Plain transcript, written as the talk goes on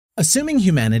Assuming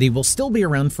humanity will still be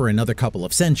around for another couple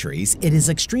of centuries, it is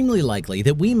extremely likely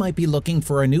that we might be looking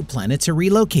for a new planet to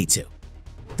relocate to.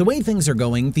 The way things are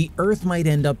going, the Earth might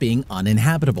end up being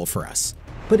uninhabitable for us.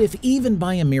 But if even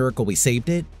by a miracle we saved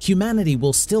it, humanity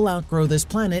will still outgrow this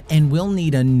planet and will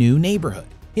need a new neighborhood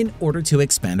in order to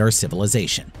expand our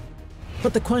civilization.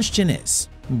 But the question is,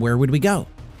 where would we go?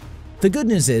 The good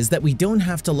news is that we don't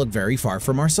have to look very far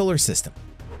from our solar system.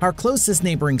 Our closest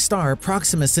neighboring star,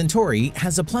 Proxima Centauri,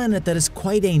 has a planet that is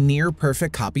quite a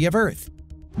near-perfect copy of Earth.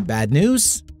 Bad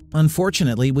news?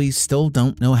 Unfortunately, we still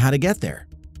don't know how to get there.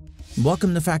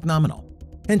 Welcome to Factnomenal,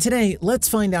 and today let's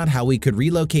find out how we could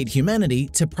relocate humanity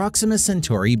to Proxima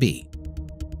Centauri b.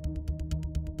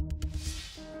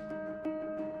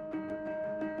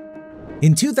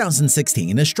 In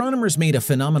 2016, astronomers made a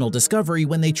phenomenal discovery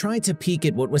when they tried to peek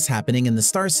at what was happening in the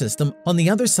star system on the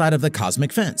other side of the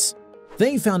cosmic fence.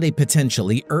 They found a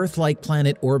potentially Earth-like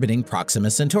planet orbiting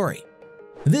Proxima Centauri.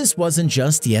 This wasn't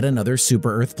just yet another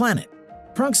super-Earth planet.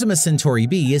 Proxima Centauri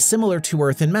b is similar to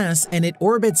Earth in mass, and it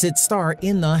orbits its star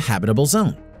in the habitable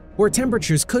zone, where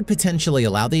temperatures could potentially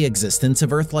allow the existence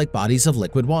of Earth-like bodies of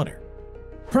liquid water.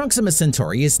 Proxima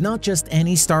Centauri is not just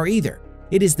any star either.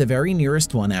 It is the very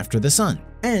nearest one after the Sun,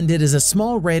 and it is a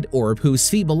small red orb whose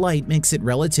feeble light makes it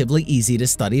relatively easy to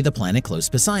study the planet close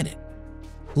beside it.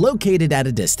 Located at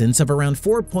a distance of around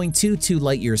 4.22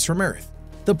 light-years from Earth,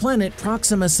 the planet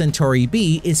Proxima Centauri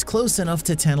b is close enough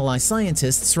to tantalize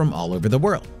scientists from all over the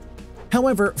world.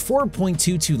 However,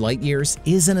 4.22 light-years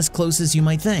isn't as close as you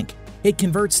might think. It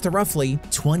converts to roughly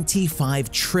 25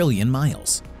 trillion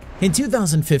miles. In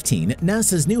 2015,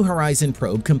 NASA's New Horizons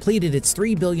probe completed its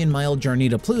 3 billion-mile journey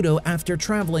to Pluto after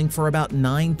traveling for about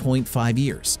 9.5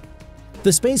 years.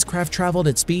 The spacecraft traveled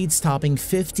at speeds topping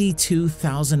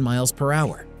 52,000 miles per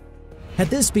hour.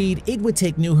 At this speed, it would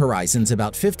take New Horizons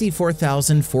about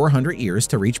 54,400 years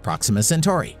to reach Proxima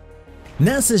Centauri.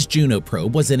 NASA's Juno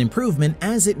probe was an improvement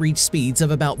as it reached speeds of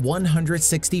about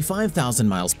 165,000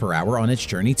 miles per hour on its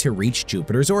journey to reach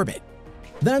Jupiter's orbit.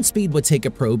 That speed would take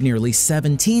a probe nearly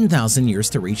 17,000 years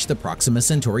to reach the Proxima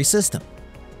Centauri system.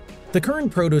 The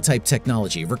current prototype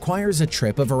technology requires a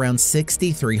trip of around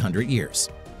 6,300 years.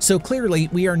 So clearly,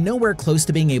 we are nowhere close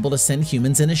to being able to send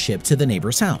humans in a ship to the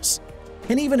neighbor's house.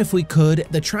 And even if we could,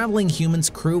 the traveling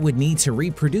human's crew would need to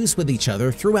reproduce with each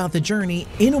other throughout the journey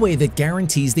in a way that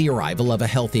guarantees the arrival of a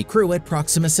healthy crew at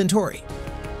Proxima Centauri.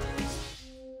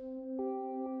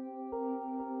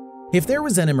 If there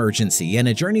was an emergency and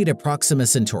a journey to Proxima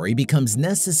Centauri becomes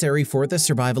necessary for the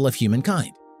survival of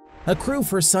humankind, a crew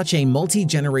for such a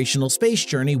multi-generational space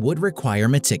journey would require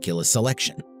meticulous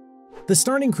selection. The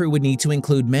starting crew would need to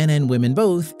include men and women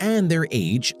both, and their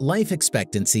age, life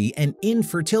expectancy, and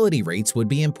infertility rates would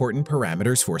be important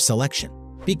parameters for selection,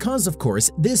 because of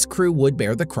course this crew would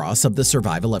bear the cross of the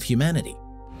survival of humanity.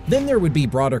 Then there would be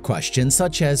broader questions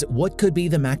such as what could be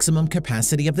the maximum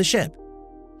capacity of the ship?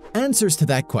 Answers to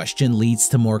that question leads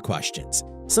to more questions,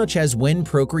 such as when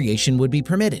procreation would be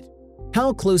permitted,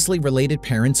 how closely related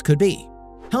parents could be,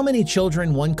 how many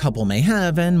children one couple may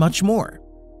have, and much more.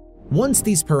 Once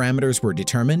these parameters were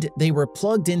determined, they were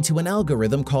plugged into an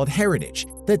algorithm called Heritage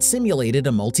that simulated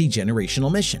a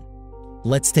multi-generational mission.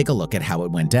 Let's take a look at how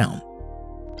it went down.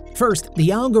 First,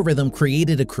 the algorithm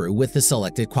created a crew with the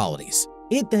selected qualities.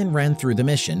 It then ran through the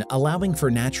mission, allowing for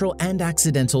natural and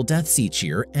accidental deaths each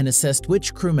year, and assessed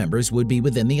which crew members would be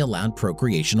within the allowed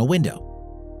procreational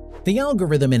window. The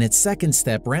algorithm in its second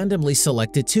step randomly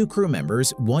selected 2 crew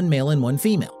members, one male and one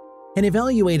female, and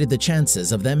evaluated the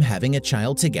chances of them having a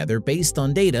child together based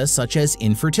on data such as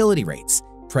infertility rates,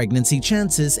 pregnancy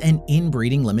chances, and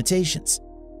inbreeding limitations.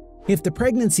 If the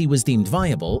pregnancy was deemed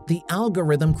viable, the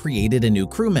algorithm created a new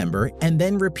crew member and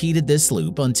then repeated this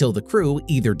loop until the crew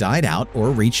either died out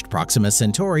or reached Proxima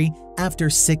Centauri after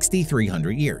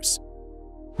 6,300 years.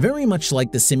 Very much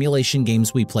like the simulation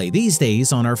games we play these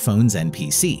days on our phones and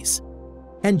PCs.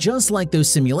 And just like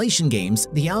those simulation games,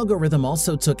 the algorithm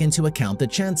also took into account the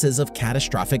chances of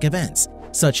catastrophic events,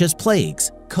 such as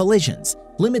plagues, collisions,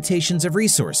 limitations of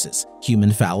resources,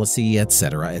 human fallacy,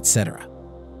 etc., etc.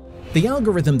 The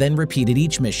algorithm then repeated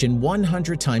each mission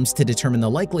 100 times to determine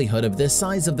the likelihood of the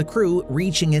size of the crew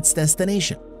reaching its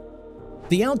destination.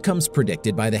 The outcomes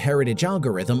predicted by the Heritage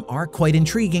algorithm are quite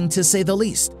intriguing to say the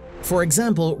least. For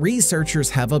example,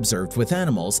 researchers have observed with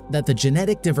animals that the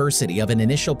genetic diversity of an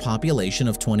initial population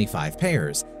of 25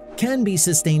 pairs can be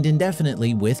sustained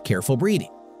indefinitely with careful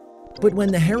breeding. But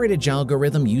when the Heritage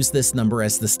algorithm used this number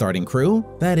as the starting crew,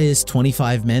 that is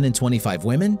 25 men and 25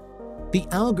 women, the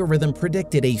algorithm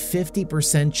predicted a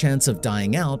 50% chance of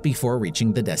dying out before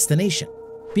reaching the destination,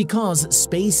 because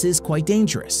space is quite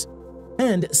dangerous.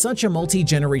 And such a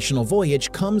multi-generational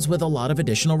voyage comes with a lot of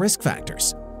additional risk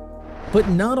factors. But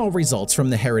not all results from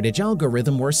the heritage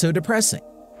algorithm were so depressing.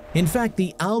 In fact,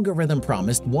 the algorithm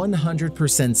promised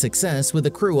 100% success with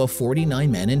a crew of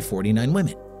 49 men and 49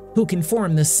 women, who can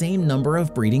form the same number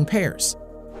of breeding pairs.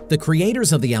 The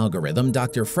creators of the algorithm,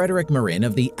 Dr. Frederick Marin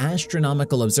of the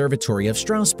Astronomical Observatory of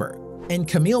Strasbourg, and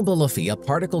Camille Bolofi, a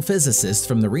particle physicist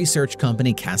from the research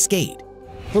company Cascade,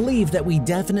 believe that we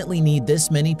definitely need this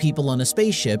many people on a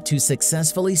spaceship to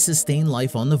successfully sustain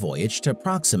life on the voyage to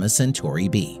Proxima Centauri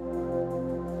b.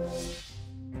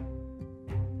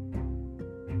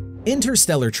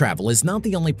 Interstellar travel is not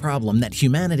the only problem that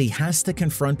humanity has to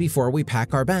confront before we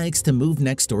pack our bags to move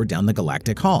next door down the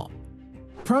galactic hall.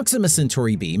 Proxima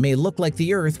Centauri b may look like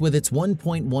the Earth with its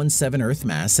 1.17 Earth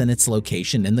mass and its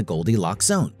location in the Goldilocks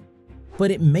zone, but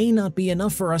it may not be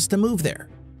enough for us to move there.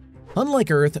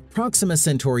 Unlike Earth, Proxima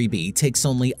Centauri b takes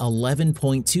only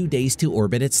 11.2 days to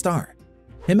orbit its star.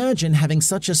 Imagine having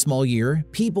such a small year,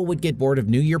 people would get bored of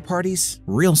New Year parties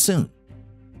real soon.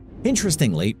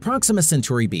 Interestingly, Proxima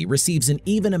Centauri b receives an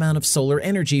even amount of solar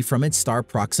energy from its star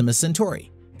Proxima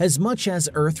Centauri, as much as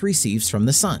Earth receives from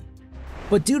the Sun.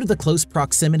 But due to the close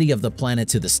proximity of the planet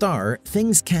to the star,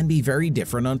 things can be very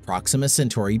different on Proxima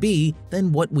Centauri b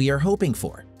than what we are hoping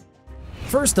for.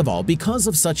 First of all, because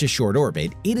of such a short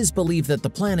orbit, it is believed that the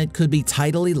planet could be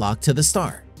tidally locked to the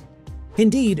star.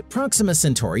 Indeed, Proxima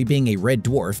Centauri, being a red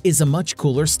dwarf, is a much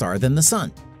cooler star than the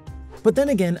Sun. But then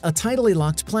again, a tidally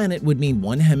locked planet would mean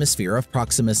one hemisphere of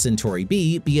Proxima Centauri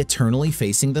b be eternally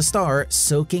facing the star,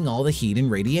 soaking all the heat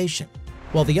and radiation,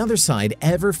 while the other side,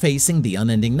 ever facing the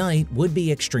unending night, would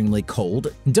be extremely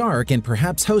cold, dark, and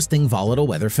perhaps hosting volatile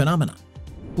weather phenomena,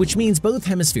 which means both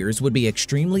hemispheres would be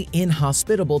extremely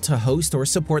inhospitable to host or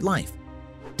support life.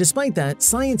 Despite that,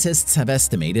 scientists have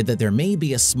estimated that there may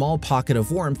be a small pocket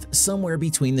of warmth somewhere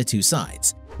between the two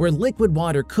sides, where liquid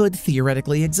water could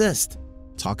theoretically exist.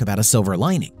 Talk about a silver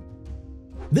lining.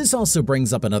 This also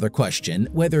brings up another question,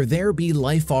 whether there be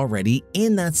life already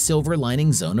in that silver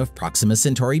lining zone of Proxima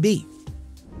Centauri b.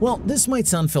 Well, this might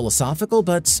sound philosophical,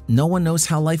 but no one knows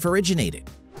how life originated.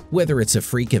 Whether it's a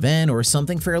freak event or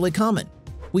something fairly common,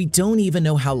 we don't even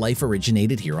know how life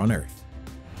originated here on Earth.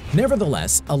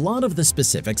 Nevertheless, a lot of the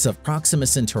specifics of Proxima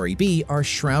Centauri b are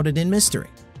shrouded in mystery.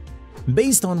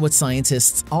 Based on what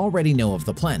scientists already know of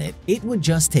the planet, it would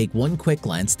just take one quick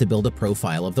glance to build a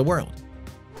profile of the world.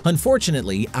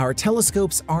 Unfortunately, our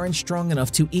telescopes aren't strong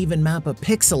enough to even map a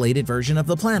pixelated version of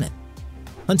the planet.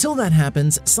 Until that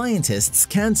happens, scientists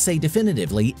can't say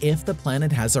definitively if the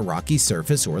planet has a rocky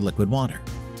surface or liquid water.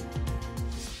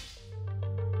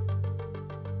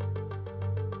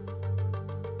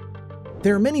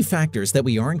 There are many factors that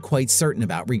we aren't quite certain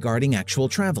about regarding actual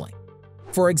traveling.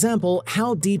 For example,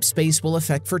 how deep space will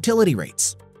affect fertility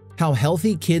rates, how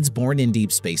healthy kids born in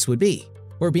deep space would be,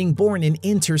 or being born in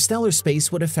interstellar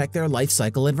space would affect their life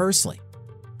cycle adversely.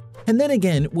 And then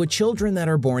again, would children that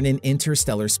are born in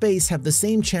interstellar space have the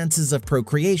same chances of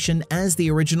procreation as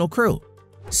the original crew?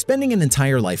 Spending an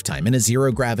entire lifetime in a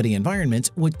zero-gravity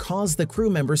environment would cause the crew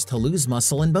members to lose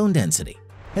muscle and bone density,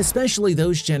 especially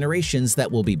those generations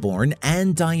that will be born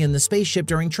and die in the spaceship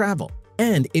during travel.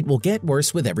 And it will get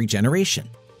worse with every generation.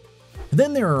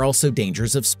 Then there are also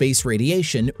dangers of space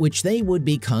radiation, which they would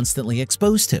be constantly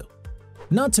exposed to.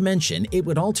 Not to mention, it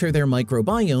would alter their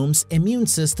microbiomes, immune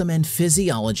system, and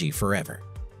physiology forever.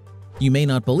 You may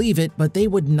not believe it, but they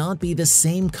would not be the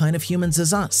same kind of humans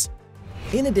as us.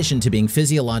 In addition to being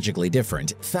physiologically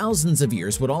different, thousands of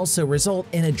years would also result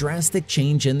in a drastic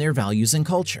change in their values and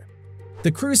culture.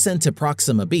 The crew sent to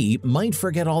Proxima b might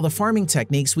forget all the farming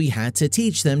techniques we had to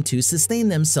teach them to sustain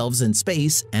themselves in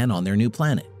space and on their new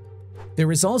planet.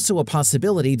 There is also a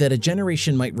possibility that a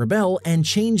generation might rebel and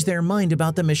change their mind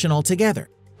about the mission altogether,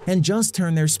 and just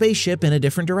turn their spaceship in a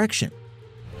different direction.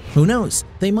 Who knows,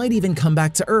 they might even come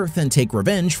back to Earth and take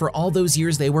revenge for all those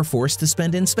years they were forced to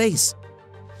spend in space.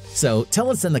 So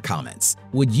tell us in the comments,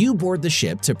 would you board the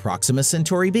ship to Proxima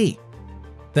Centauri b?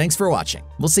 Thanks for watching,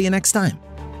 we'll see you next time.